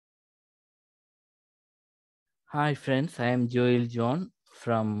Hi friends, I am Joel John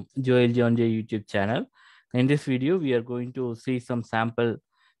from Joel John J YouTube channel. In this video, we are going to see some sample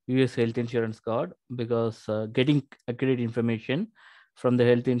US health insurance card because getting accurate information from the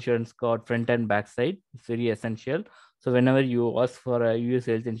health insurance card front and back side is very essential. So whenever you ask for a US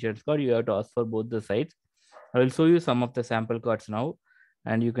health insurance card, you have to ask for both the sides. I will show you some of the sample cards now,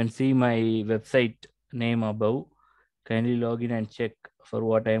 and you can see my website name above. Kindly log in and check for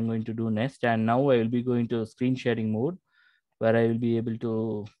what I am going to do next. And now I will be going to screen sharing mode where I will be able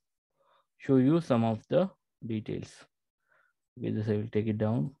to show you some of the details. With this, I will take it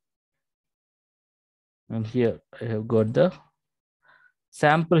down. And here I have got the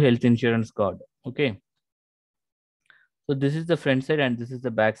sample health insurance card. Okay. So this is the front side and this is the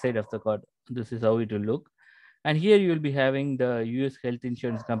back side of the card. This is how it will look. And here you will be having the US health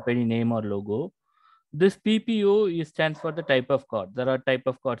insurance company name or logo. This PPO stands for the type of card. There are type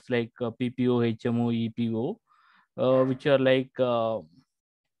of cards like PPO, HMO, EPO, which are like the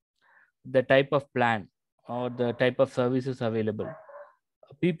type of plan or the type of services available.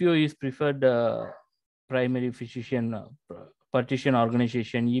 PPO is preferred primary physician partition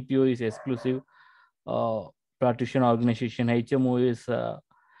organization. EPO is exclusive partition organization. HMO is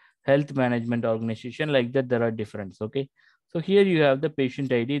health management organization. Like that, there are differences. Okay. So here you have the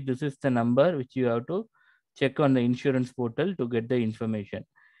patient ID. This is the number which you have to check on the insurance portal to get the information.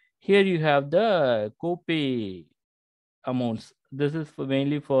 Here you have the copay amounts. This is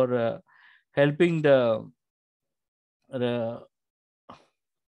mainly for helping the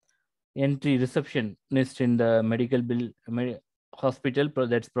entry receptionist in the medical bill hospital,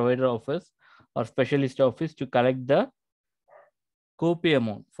 that's provider office or specialist office, to collect the copay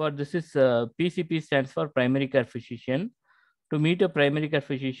amount. For this is PCP stands for primary care physician. To meet a primary care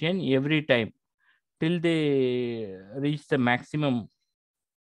physician every time till they reach the maximum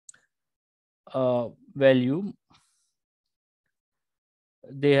value,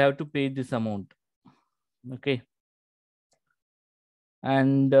 they have to pay this amount. Okay.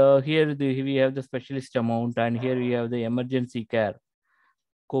 And here we have the specialist amount, and here we have the emergency care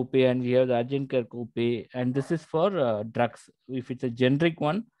copay, and we have the urgent care copay, and this is for drugs. If it's a generic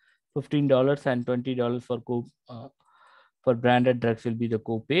one, $15 and $20 for branded drugs will be the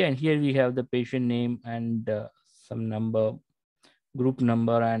copay. And here we have the patient name and some number, group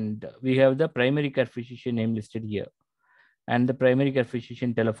number, and we have the primary care physician name listed here and the primary care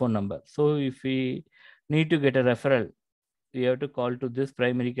physician telephone number. So if we need to get a referral, we have to call to this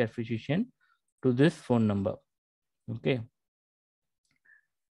primary care physician to this phone number. Okay.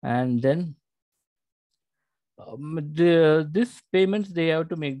 And then this payments they have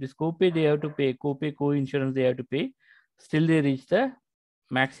to make, this copay they have to pay, copay co-insurance they have to pay, still they reach the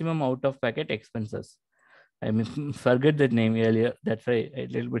maximum out of pocket expenses. I mean, forget that name earlier. That's why I a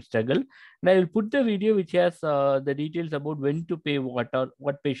little bit struggle. And I will put the video which has the details about when to pay what or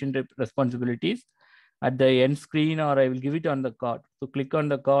what patient responsibilities at the end screen, or I will give it on the card. So click on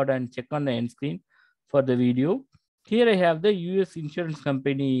the card and check on the end screen for the video. Here I have the US insurance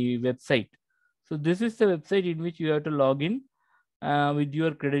company website. So this is the website in which you have to log in with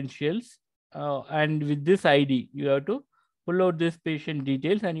your credentials, and with this ID you have to pull out this patient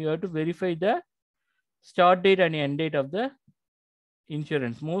details, and you have to verify the start date and end date of the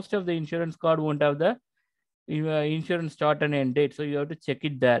insurance. Most of the insurance card won't have the insurance start and end date, so you have to check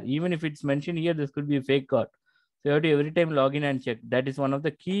it there. Even if it's mentioned here, this could be a fake card. So you have to every time log in and check. That is one of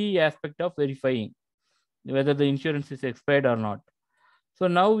the key aspect of verifying whether the insurance is expired or not. So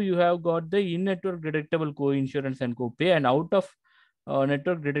now you have got the in-network deductible co-insurance and co-pay, and out of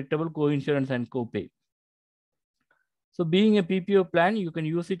network deductible co-insurance and co-pay. So being a PPO plan, you can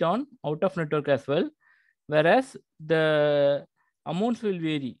use it on out of network as well, whereas the amounts will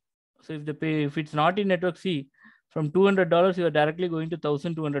vary. So if the pay, if it's not in network C, from $200 you are directly going to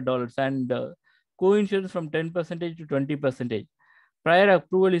 $1,200, and co-insurance from 10% to 20%. Prior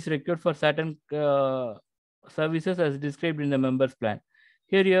approval is required for certain services as described in the members plan.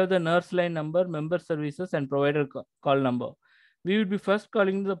 Here you have the nurse line number, member services, and provider call number. We will be first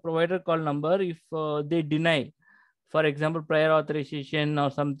calling the provider call number if they deny, for example, prior authorization or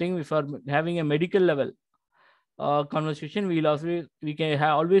something. If are having a medical level conversation, we can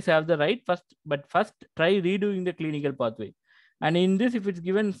always have the right first, but first try redoing the clinical pathway. And in this, if it's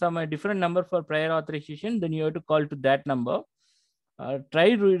given some different number for prior authorization, then you have to call to that number.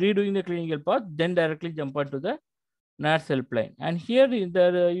 Try redoing the clinical path, then directly jump onto the nurse helpline. And here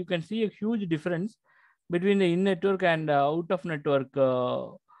you can see a huge difference between the in-network and out-of-network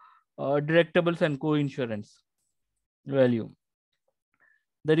deductibles and co-insurance value.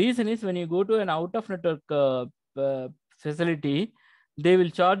 The reason is when you go to an out-of-network facility, they will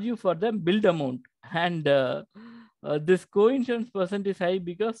charge you for the billed amount And this co-insurance percent is high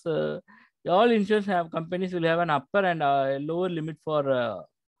because all insurance companies will have an upper and lower limit for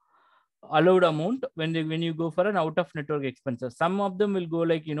allowed amount when you go for an out of network expenses. Some of them will go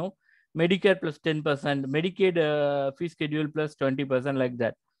like, Medicare plus 10%, Medicaid fee schedule plus 20%, like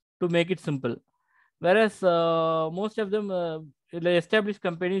that, to make it simple. Whereas most of them, established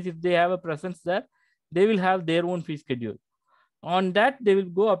companies, if they have a presence there, they will have their own fee schedule. On that, they will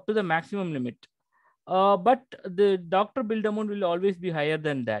go up to the maximum limit. But the doctor billed amount will always be higher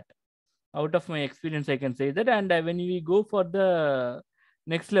than that. Out of my experience, I can say that. And when we go for the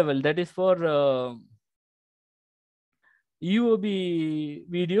next level, that is for UOB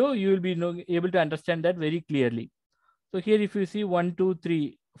video, you will be able to understand that very clearly. So here, if you see 1, 2,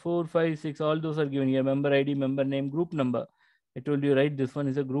 3, 4, 5, 6, all those are given here: member ID, member name, group number. I told you, right? This one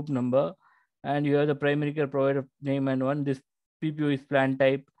is a group number, and you have the primary care provider name and one. This PPO is plan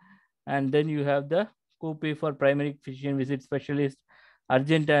type, and then you have the copay for primary physician visit specialist,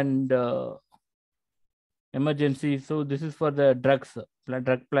 urgent and emergency. So this is for the drugs,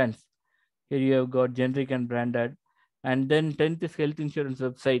 drug plans. Here you have got generic and branded, and then 10th is health insurance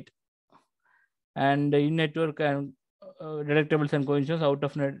website, and in network and deductibles and co-insurance, out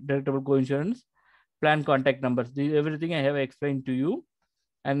of deductible co-insurance, plan contact numbers. Everything I have explained to you.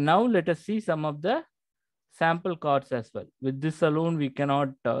 And now let us see some of the sample cards as well. With this alone, we cannot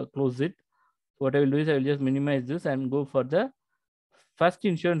close it. What I will do is I will just minimize this and go for the first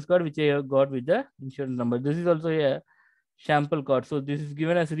insurance card, which I have got with the insurance number. This is also a sample card. So this is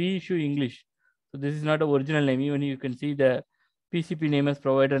given as reissue English. So this is not an original name. Even you can see the PCP name as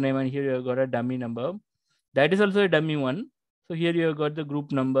provider name, and here you have got a dummy number. That is also a dummy one. So here you have got the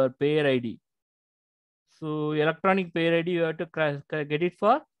group number, payer ID. So electronic payer ID, you have to get it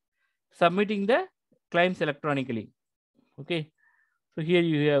for submitting the claims electronically. Okay. So here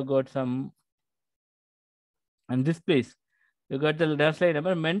you have got some, and this place, you got the last slide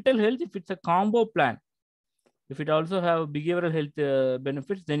number. Mental health, if it's a combo plan, if it also have behavioral health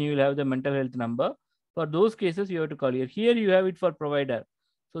benefits, then you will have the mental health number. For those cases, you have to call here. Here you have it for provider.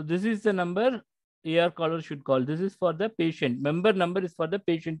 So this is the number AR caller should call. This is for the patient. Member number is for the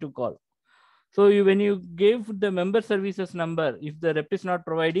patient to call. So when you give the member services number, if the rep is not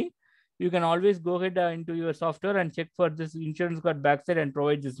providing, you can always go ahead into your software and check for this insurance card backside and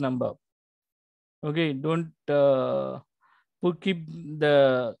provide this number. Okay, don't keep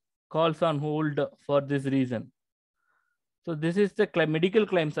the calls on hold for this reason. So this is the medical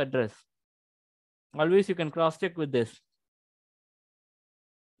claims address. Always you can cross check with this.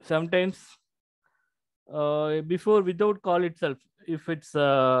 Sometimes before, without call itself, if it's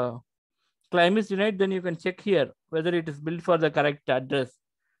claim is denied, then you can check here whether it is billed for the correct address.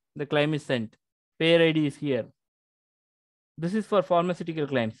 The claim is sent. Payer ID is here. This is for pharmaceutical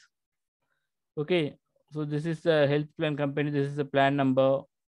claims. Okay, so this is the health plan company. This is the plan number.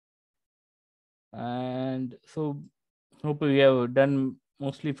 And so hope we have done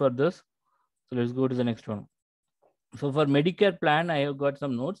mostly for this. So let's go to the next one. So for Medicare plan, I have got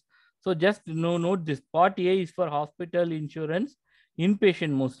some notes. So just note this. Part A is for hospital insurance,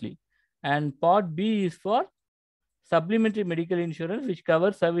 inpatient mostly. And part B is for supplementary medical insurance, which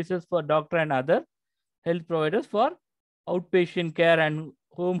covers services for doctor and other health providers for outpatient care and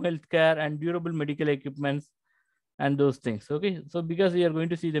home health care and durable medical equipments and those things. Okay, so because we are going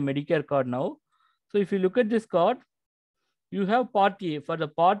to see the Medicare card now. So if you look at this card, you have part A. For the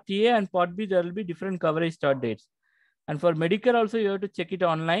part A and part B, there will be different coverage start dates. And for Medicare also, you have to check it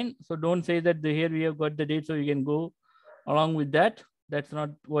online. So don't say that here we have got the date, so you can go along with that. That's not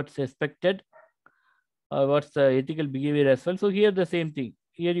what's expected. What's the ethical behavior as well. So here the same thing.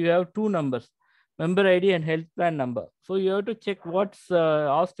 Here you have two numbers, member ID and health plan number. So you have to check what's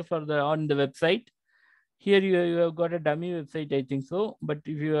asked for on the website. Here you have got a dummy website, I think so. But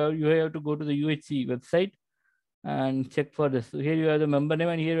if you have to go to the UHC website and check for this. So here you have the member name,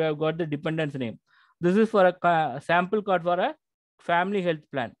 and here you have got the dependent's name. This is for a sample card for a family health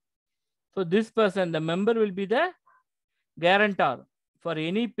plan. So this person, the member, will be the guarantor for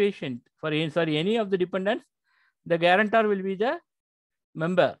any patient, for any of the dependents. The guarantor will be the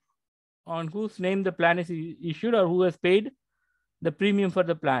member on whose name the plan is issued or who has paid the premium for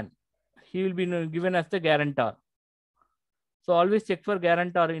the plan. He will be given as the guarantor. So always check for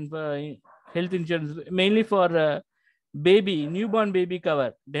guarantor in health insurance, mainly for newborn baby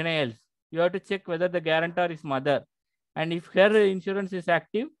cover denials. You have to check whether the guarantor is mother. And if her insurance is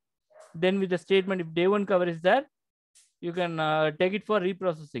active, then with the statement, if day one cover is there, you can take it for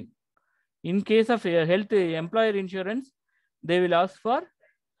reprocessing. In case of health employer insurance, they will ask for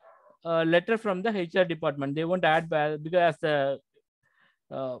a letter from the HR department. They won't add because the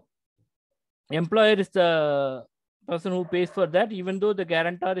employer is the person who pays for that. Even though the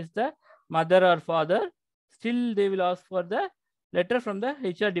guarantor is the mother or father, still they will ask for the letter from the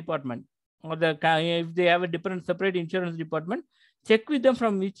HR department, or the if they have a different separate insurance department, check with them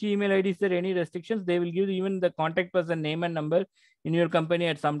from which email ID is there any restrictions. They will give even the contact person name and number in your company.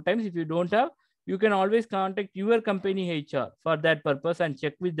 At sometimes, if you don't have, you can always contact your company HR for that purpose and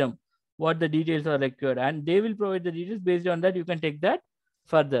check with them what the details are required, and they will provide the details. Based on that, you can take that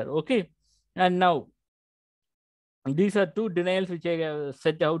further. Okay. And now these are two denials which I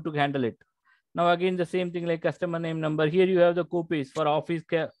set how to handle it. Now again the same thing like customer name number. Here you have the copies for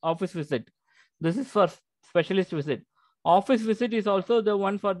office visit. This is for specialist visit. Office visit is also the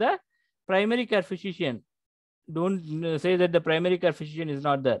one for the primary care physician. Don't say that the primary care physician is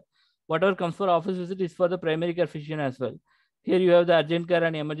not there. Whatever comes for office visit is for the primary care physician as well. Here you have the urgent care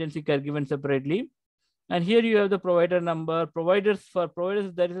and emergency care given separately. And here you have the provider number. Providers, for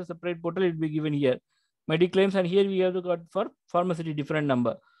providers, there is a separate portal. It will be given here. Mediclaims, and here we have the got for pharmacy different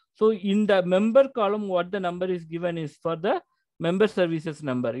number. So in the member column, what the number is given is for the member services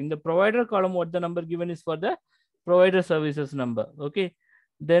number. In the provider column, what the number given is for the provider services number. Okay.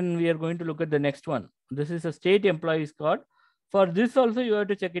 Then we are going to look at the next one. This is a state employees card. For this also, you have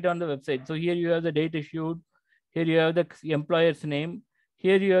to check it on the website. So here you have the date issued. Here you have the employer's name.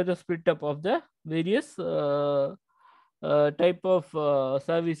 Here you have the split up of the various type of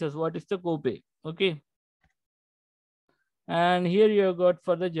services. What is the copay? Okay. And here you have got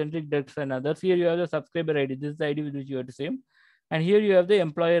for the generic drugs and others. Here you have the subscriber ID. This is the ID with which you have to same. And here you have the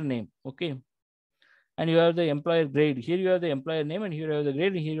employer name. Okay. And you have the employer grade. Here you have the employer name, and here you have the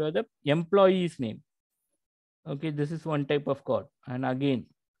grade, and here you have the employee's name. Okay. This is one type of code. And again,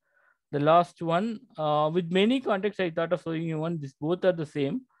 the last one with many contexts, I thought of showing you one. These both are the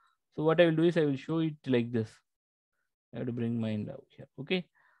same. So what I will do is I will show it like this. I have to bring mine out here. Okay.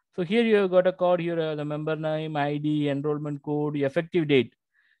 So here you have got a code. Here you have the member name, ID, enrollment code, effective date.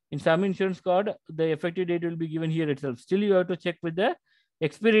 In some insurance card, the effective date will be given here itself. Still, you have to check with the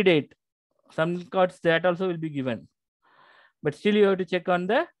expiry date. Some cards that also will be given. But still, you have to check on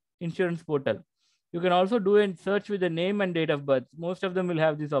the insurance portal. You can also do a search with the name and date of birth. Most of them will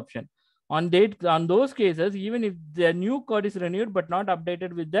have this option. On those cases, even if the new code is renewed but not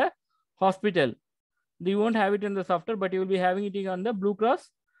updated with the hospital, you won't have it in the software, but you will be having it on the Blue Cross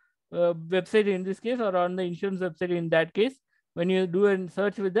website in this case, or on the insurance website in that case, when you do a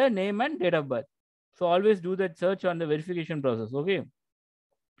search with the name and date of birth. So always do that search on the verification process. Okay.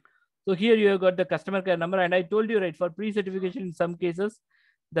 So here you have got the customer care number, and I told you, right, for pre-certification in some cases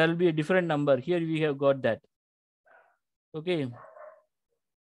there will be a different number. Here we have got that. Okay.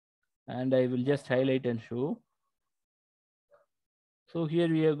 And I will just highlight and show. So here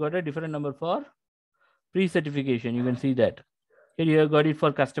we have got a different number for pre-certification. You can see that. Here you have got it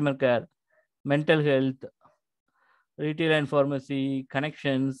for customer care, mental health, retail and pharmacy,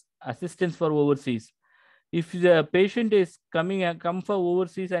 connections, assistance for overseas. If the patient is come for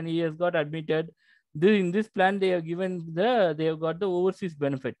overseas and he has got admitted, in this plan they have got the overseas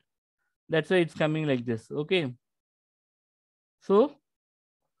benefit. That's why it's coming like this. Okay. So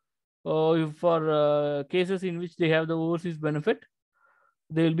for cases in which they have the overseas benefit,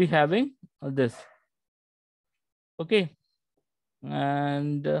 they will be having this. Okay.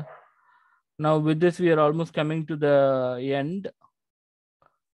 And now with this, we are almost coming to the end.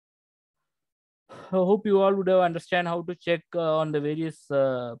 I hope you all would have understand how to check on the various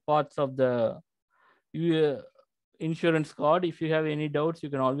parts of the insurance card. If you have any doubts, you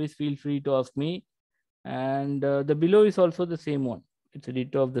can always feel free to ask me. And the below is also the same one. It's a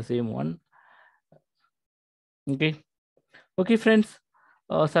ditto of the same one. Okay. Okay, friends.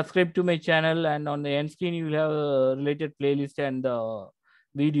 Subscribe to my channel, and on the end screen you will have a related playlist and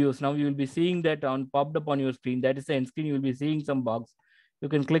videos. Now you will be seeing that popped up on your screen. That is the end screen. You will be seeing some box. You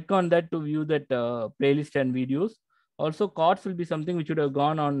can click on that to view that playlist and videos. Also, cards will be something which would have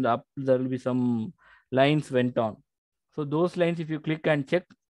gone on the up. There will be some lines went on. So those lines, if you click and check,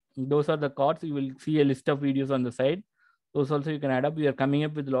 those are the cards. You will see a list of videos on the side. Those also you can add up. We are coming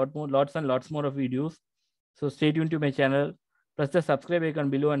up with lots and lots more of videos. So stay tuned to my channel. Press the subscribe icon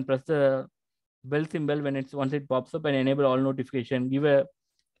below and press the bell symbol once it pops up, and enable all notification. Give a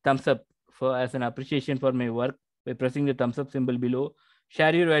thumbs up as an appreciation for my work by pressing the thumbs up symbol below.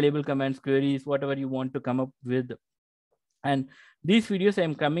 Share your valuable comments, queries, whatever you want to come up with. And these videos I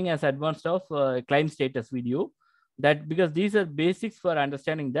am coming as advanced of claim status video, that because these are basics for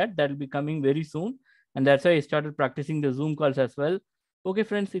understanding that will be coming very soon. And that's why I started practicing the Zoom calls as well. Okay,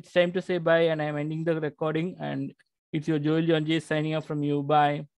 friends, it's time to say bye, and I'm ending the recording. And it's your Joel John J signing off from you. Bye.